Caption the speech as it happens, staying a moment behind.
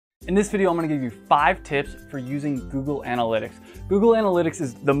In this video, I'm going to give you 5 tips for using Google Analytics. Google Analytics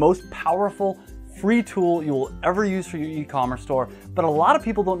is the most powerful free tool you will ever use for your e-commerce store, but a lot of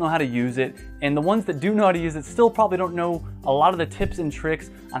people don't know how to use it, and the ones that do know how to use it still probably don't know a lot of the tips and tricks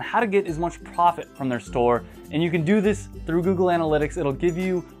on how to get as much profit from their store. And you can do this through Google Analytics. It'll give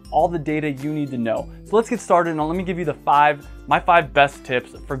you all the data you need to know. So let's get started, and let me give you my 5 best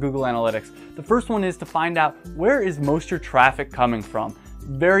tips for Google Analytics. The first one is to find out where is most your traffic coming from.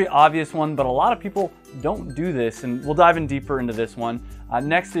 Very obvious one, but a lot of people don't do this, and we'll dive in deeper into this one.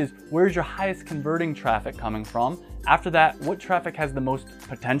 Next is, where's your highest converting traffic coming from? After that, what traffic has the most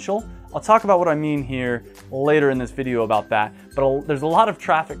potential? I'll talk about what I mean here later in this video about that, but there's a lot of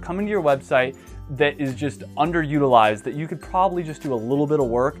traffic coming to your website that is just underutilized, that you could probably just do a little bit of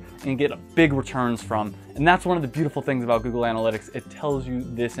work and get big returns from. And that's one of the beautiful things about Google Analytics. It tells you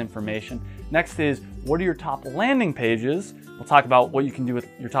this information. Next is, what are your top landing pages? We'll talk about what you can do with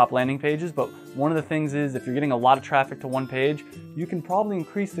your top landing pages, but one of the things is, if you're getting a lot of traffic to one page, you can probably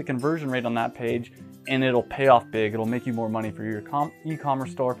increase the conversion rate on that page and it'll pay off big. It'll make you more money for your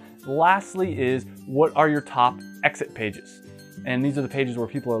e-commerce store. Lastly is, what are your top exit pages? And these are the pages where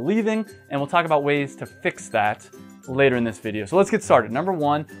people are leaving, and we'll talk about ways to fix that later in this video. So let's get started. Number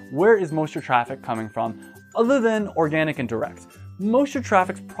 1, where is most of your traffic coming from other than organic and direct? Most of your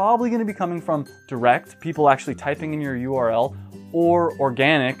traffic's probably going to be coming from direct, people actually typing in your URL, or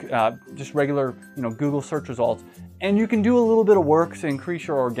organic, just regular, Google search results. And you can do a little bit of work to increase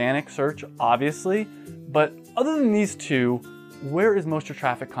your organic search, obviously, but other than these two, where is most of your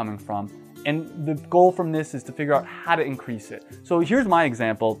traffic coming from? And the goal from this is to figure out how to increase it. So here's my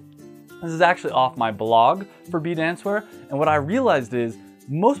example. This is actually off my blog for BeDanceware, and what I realized is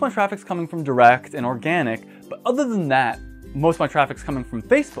most of my traffic's coming from direct and organic, but other than that, most of my traffic's coming from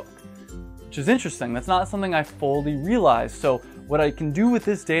Facebook, which is interesting. That's not something I fully realized. So what I can do with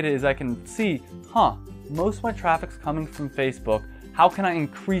this data is I can see, most of my traffic's coming from Facebook. How can I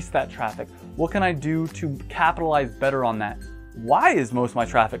increase that traffic? What can I do to capitalize better on that? Why is most of my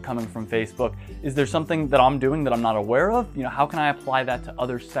traffic coming from Facebook? Is there something that I'm doing that I'm not aware of? How can I apply that to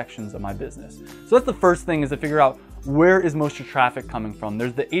other sections of my business? So that's the first thing, is to figure out where is most of your traffic coming from.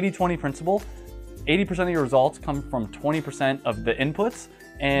 There's the 80-20 principle. 80% of your results come from 20% of the inputs.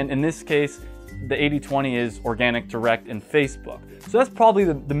 And in this case, the 80-20 is organic, direct, and Facebook. So that's probably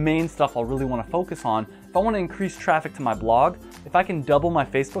the main stuff I'll really want to focus on. If I want to increase traffic to my blog, if I can double my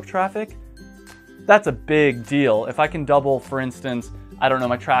Facebook traffic, that's a big deal. If I can double, for instance,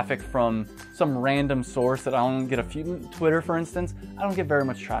 my traffic from some random source that I only get a few, Twitter for instance, I don't get very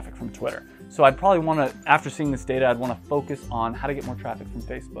much traffic from Twitter. So I'd probably want to, after seeing this data, I'd want to focus on how to get more traffic from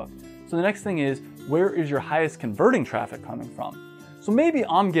Facebook. So the next thing is, where is your highest converting traffic coming from? So maybe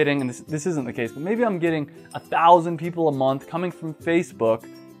I'm getting, and this isn't the case, but maybe I'm getting 1,000 people a month coming from Facebook,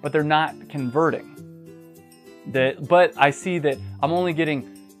 but they're not converting. But I see that I'm only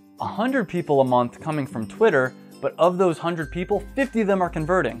getting 100 people a month coming from Twitter, but of those 100 people, 50 of them are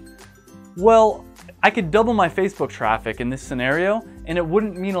converting. Well, I could double my Facebook traffic in this scenario, and it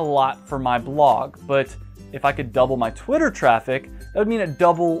wouldn't mean a lot for my blog. But if I could double my Twitter traffic, that would mean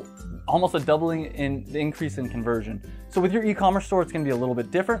almost a doubling in the increase in conversion. So with your e-commerce store, it's going to be a little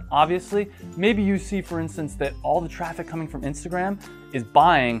bit different, obviously. Maybe you see, for instance, that all the traffic coming from Instagram is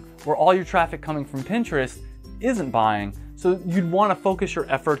buying, where all your traffic coming from Pinterest isn't buying. So you'd want to focus your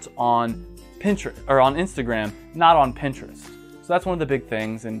efforts on Pinterest or on Instagram, not on Pinterest. So that's one of the big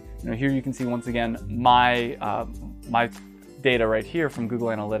things. And here you can see once again my data right here from Google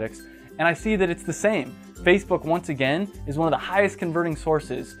Analytics, and I see that it's the same. Facebook, once again, is one of the highest converting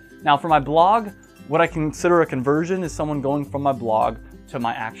sources. Now for my blog, what I consider a conversion is someone going from my blog to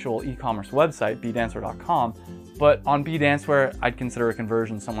my actual e-commerce website, bedanceware.com. But on BeDanceware, I'd consider a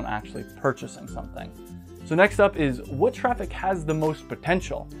conversion someone actually purchasing something. So next up is, what traffic has the most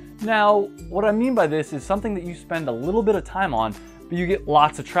potential? Now, what I mean by this is something that you spend a little bit of time on, but you get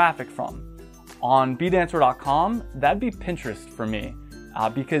lots of traffic from. On bedanceware.com, that'd be Pinterest for me,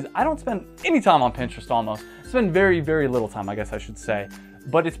 because I don't spend any time on Pinterest almost. I spend very, very little time, I guess I should say.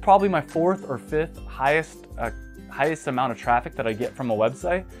 But it's probably my 4th or 5th highest amount of traffic that I get from a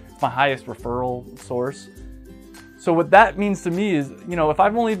website. It's my highest referral source. So what that means to me is, if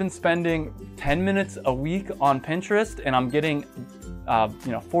I've only been spending 10 minutes a week on Pinterest and I'm getting,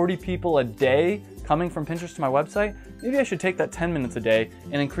 40 people a day coming from Pinterest to my website, maybe I should take that 10 minutes a day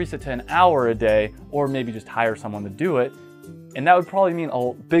and increase it to an hour a day, or maybe just hire someone to do it. And that would probably mean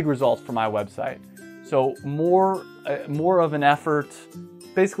big results for my website. So more of an effort,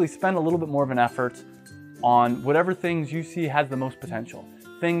 basically spend a little bit more of an effort on whatever things you see has the most potential.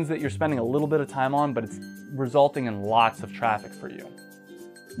 Things that you're spending a little bit of time on, but it's resulting in lots of traffic for you.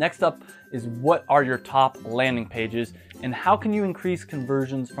 Next up is what are your top landing pages and how can you increase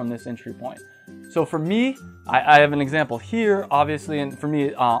conversions from this entry point? So for me, I have an example here, obviously, and for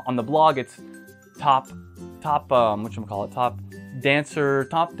me on the blog, it's top dance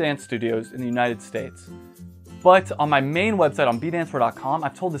studios in the United States. But on my main website on bdancewear.com,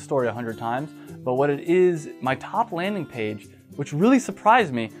 I've told this story 100 times, but what it is, my top landing page, which really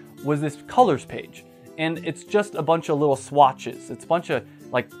surprised me, was this colors page. And it's just a bunch of little swatches. It's a bunch of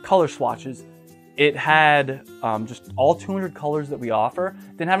like color swatches. It had just all 200 colors that we offer.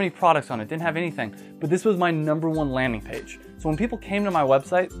 Didn't have any products on it, didn't have anything. But this was my #1 landing page. So when people came to my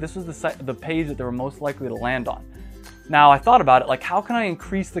website, this was the page that they were most likely to land on. Now I thought about it, like how can I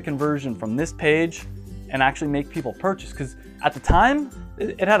increase the conversion from this page and actually make people purchase? Because at the time,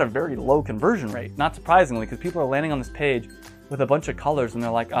 it had a very low conversion rate, not surprisingly, because people are landing on this page with a bunch of colors and they're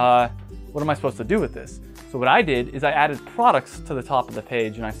like, what am I supposed to do with this? So what I did is I added products to the top of the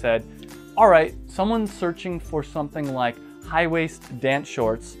page and I said, all right, someone searching for something like high-waist dance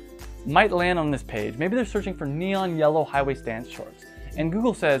shorts might land on this page. Maybe they're searching for neon yellow high-waist dance shorts. And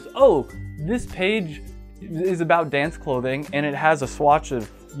Google says, oh, this page is about dance clothing and it has a swatch of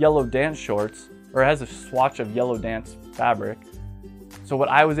yellow dance shorts, or it has a swatch of yellow dance fabric. So what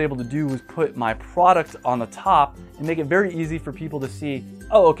I was able to do was put my product on the top and make it very easy for people to see,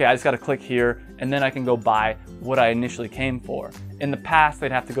 oh, okay, I just got to click here and then I can go buy what I initially came for. In the past,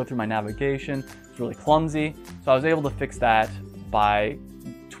 they'd have to go through my navigation. It's really clumsy. So I was able to fix that by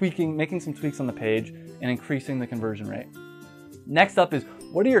making some tweaks on the page and increasing the conversion rate. Next up is,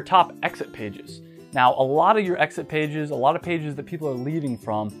 what are your top exit pages? Now, a lot of your exit pages, a lot of pages that people are leaving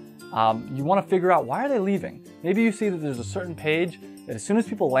from, you want to figure out, why are they leaving? Maybe you see that there's a certain page that as soon as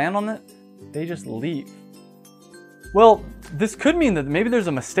people land on it, they just leave. Well, this could mean that maybe there's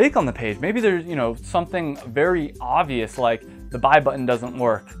a mistake on the page. Maybe there's, something very obvious like the buy button doesn't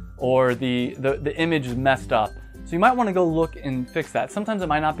work or the image is messed up. So you might want to go look and fix that. Sometimes it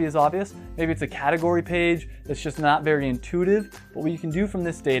might not be as obvious. Maybe it's a category page that's just not very intuitive. But what you can do from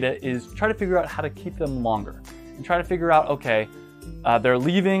this data is try to figure out how to keep them longer and try to figure out, okay, they're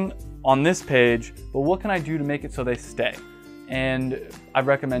leaving on this page, but what can I do to make it so they stay? And I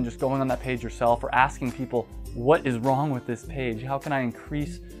recommend just going on that page yourself or asking people, what is wrong with this page? How can I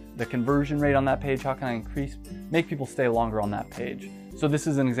increase the conversion rate on that page? How can I make people stay longer on that page? So this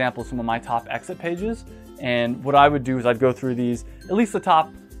is an example of some of my top exit pages. And what I would do is I'd go through these, at least the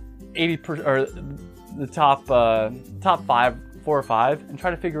top 80% or the top 4 or 5, and try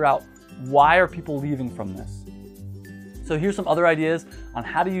to figure out, why are people leaving from this? So here's some other ideas on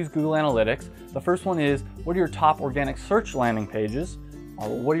how to use Google Analytics. The first one is, what are your top organic search landing pages?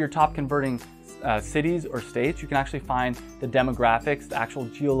 What are your top converting cities or states? You can actually find the demographics, the actual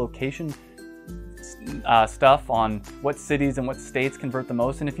geolocation stuff on what cities and what states convert the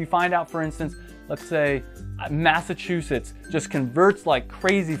most. And if you find out, for instance, let's say Massachusetts just converts like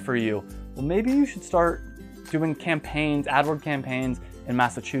crazy for you, well, maybe you should start doing campaigns, AdWords campaigns in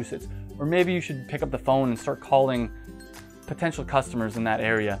Massachusetts. Or maybe you should pick up the phone and start calling potential customers in that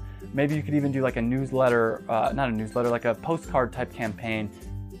area. Maybe you could even do like a newsletter, not a newsletter, like a postcard type campaign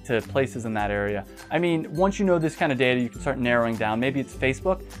to places in that area. I mean, once you know this kind of data, you can start narrowing down. Maybe it's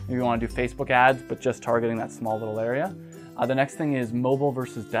Facebook. Maybe you want to do Facebook ads, but just targeting that small little area. The next thing is mobile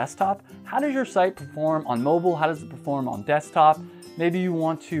versus desktop. How does your site perform on mobile? How does it perform on desktop? Maybe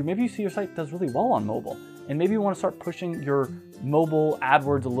you see your site does really well on mobile, and maybe you want to start pushing your mobile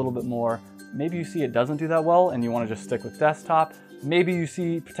AdWords a little bit more. Maybe you see it doesn't do that well and you want to just stick with desktop. Maybe you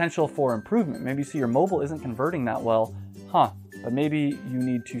see potential for improvement. Maybe you see your mobile isn't converting that well. But maybe you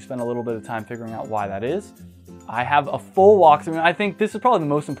need to spend a little bit of time figuring out why that is. I have a full walkthrough. I think this is probably the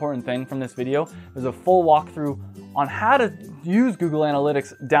most important thing from this video. There's a full walkthrough on how to use Google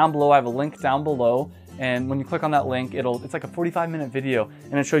Analytics down below. I have a link down below. And when you click on that link, it's like a 45-minute video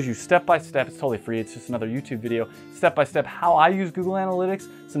and it shows you step by step. It's totally free. It's just another YouTube video. Step by step how I use Google Analytics,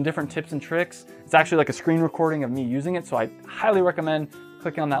 some different tips and tricks. It's actually like a screen recording of me using it. So I highly recommend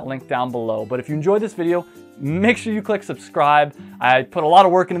clicking on that link down below. But if you enjoyed this video, make sure you click subscribe. I put a lot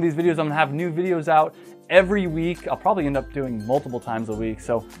of work into these videos. I'm gonna have new videos out every week. I'll probably end up doing multiple times a week.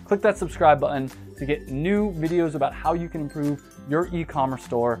 So click that subscribe button to get new videos about how you can improve your e-commerce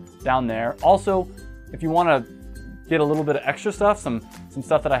store down there. Also, if you want to get a little bit of extra stuff, some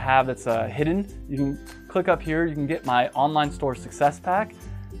stuff that I have that's hidden, you can click up here. You can get my online store success pack,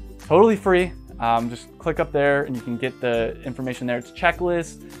 totally free. Just click up there and you can get the information there. It's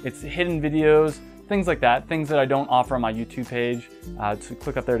checklists, it's hidden videos, things like that, things that I don't offer on my YouTube page. So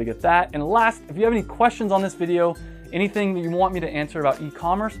click up there to get that. And last, if you have any questions on this video, anything that you want me to answer about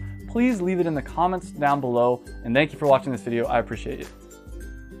e-commerce, please leave it in the comments down below. And thank you for watching this video. I appreciate it.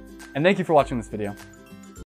 And thank you for watching this video.